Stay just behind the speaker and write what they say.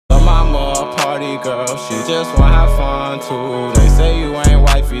party girl, she just wanna have fun too. They say you ain't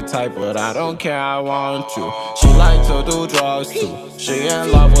wifey type, but I don't care, I want you. She like to do drugs too, she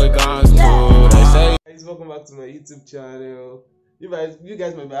in love with guns too. They say. Guys, welcome back to my YouTube channel. You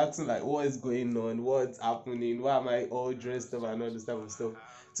guys might be asking like, what is going on, what's happening, why am I all dressed up and all this type of stuff.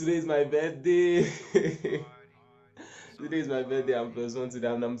 Today is my birthday. Today is my birthday. I'm +1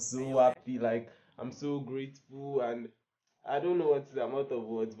 today and I'm so happy, like I'm so grateful, and I don't know what to say. I'm out of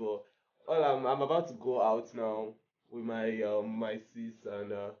words, but I'm about to go out now with my sis,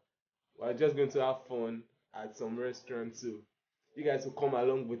 and we're just going to have fun at some restaurant too. You guys will come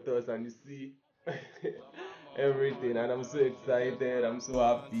along with us and you see everything, and I'm so excited, I'm so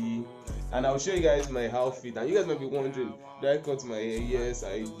happy, and I'll show you guys my outfit. And you guys might be wondering, did I cut my hair? Yes,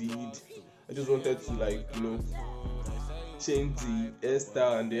 I did. I just wanted to, like, you know, change the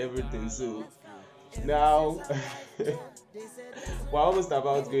hairstyle and everything. So now we're almost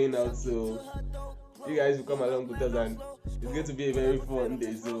about going out, so you guys will come along with us and it's going to be a very fun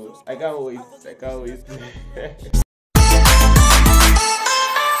day. So I can't wait.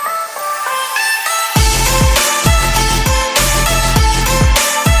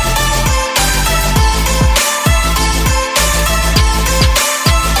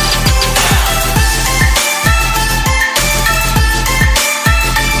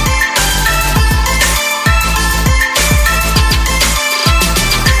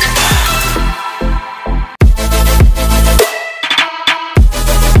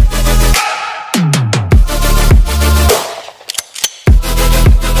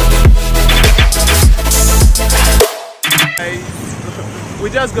 We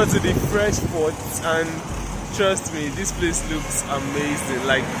just got to the Freshforte, and trust me, this place looks amazing.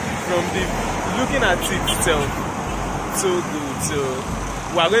 Like, from the looking at it itself, so good. So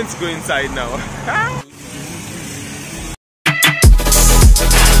we are going to go inside now.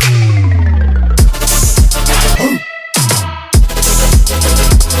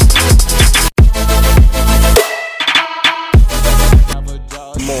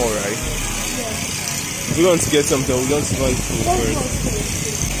 More, right? We want to get something. We want to buy food first.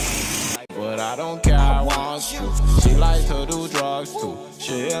 But I don't care, I want you. She likes to do drugs too.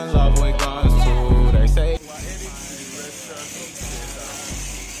 She in love with guns too. They say. We're heading to the restaurant upstairs.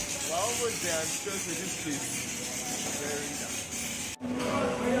 We're almost there, and trust me, this place is very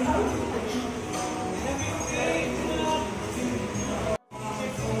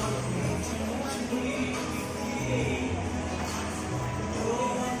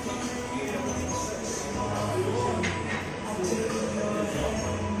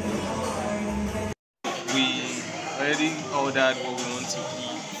already ordered what we want to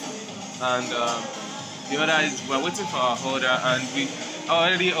eat, and the order is, we're waiting for our order, and we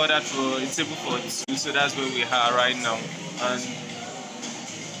already ordered for a table for 2, so that's where we are right now. And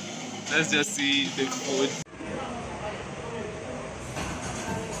let's just see the food.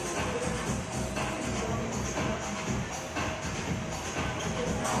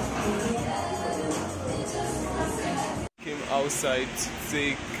 Came outside to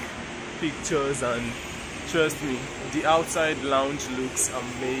take pictures, and trust me, the outside lounge looks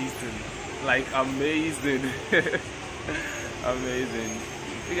amazing. Like, amazing. Amazing.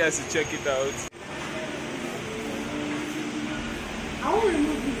 You guys should check it out. I will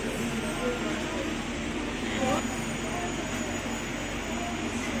remove it.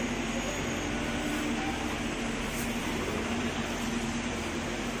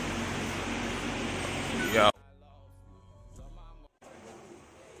 Yeah.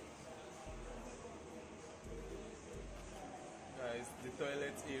 The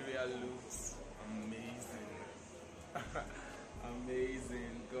toilet area looks amazing.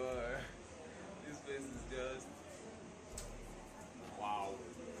 Amazing, God. This place is just wow.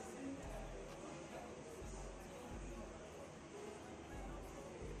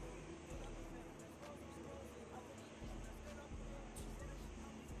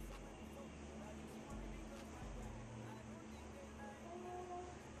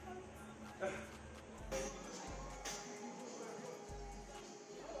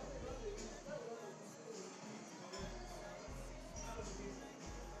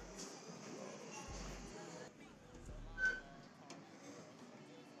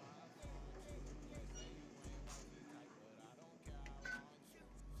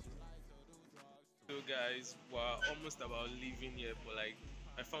 So guys, we're almost about leaving here, but like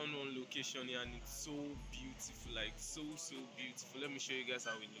I found one location here and it's so beautiful, like so beautiful. Let me show you guys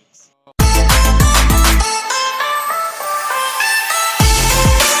how it looks.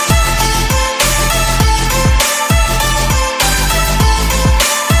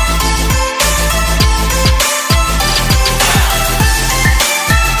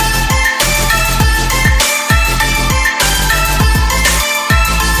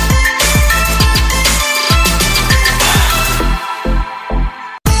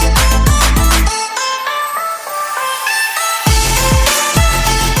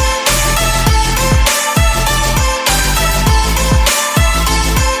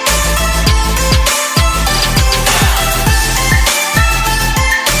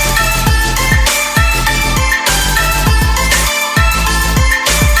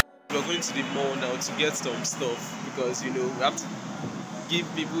 going to the mall now to get some stuff because you know we have to give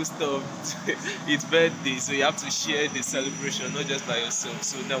people stuff. It's birthday, so you have to share the celebration, not just by yourself.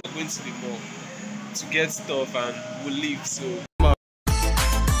 So now we're going to the mall to get stuff and we'll leave. So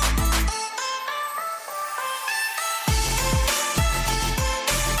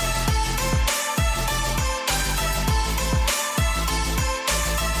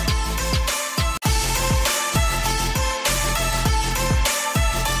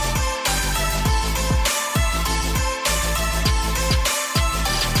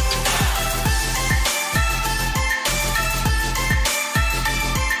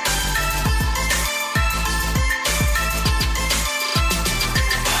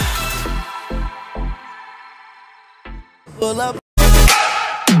pull up.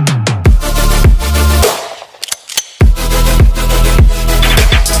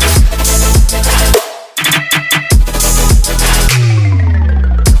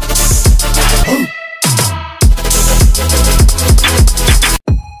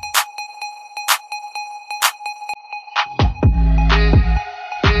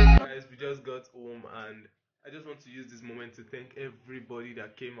 guys, we just got home and I just want to use this moment to thank everybody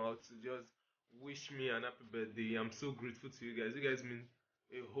that came out to just wish me an happy birthday. I'm so grateful to you guys. You guys mean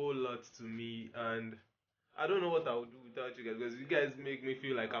a whole lot to me, and I don't know what I would do without you guys because you guys make me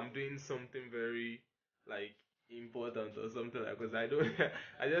feel like I'm doing something very like important or something like because I don't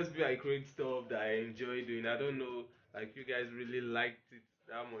I just feel I create stuff that I enjoy doing. I don't know, like you guys really liked it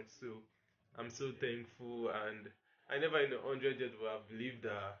that much, so I'm so thankful. And I never in a hundred years would have believed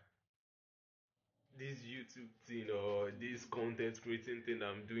that this YouTube thing or this content creating thing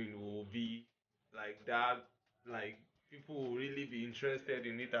I'm doing will be like that. Like people will really be interested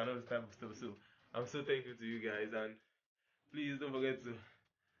in it and all this type of stuff. So I'm so thankful to you guys, and please don't forget to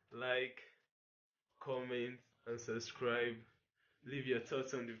like, comment, and subscribe. Leave your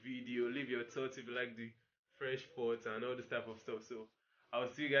thoughts on the video. Leave your thoughts if you like the Freshforte and all this type of stuff. So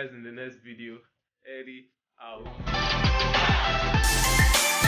I'll see you guys in the next video. Eddie out.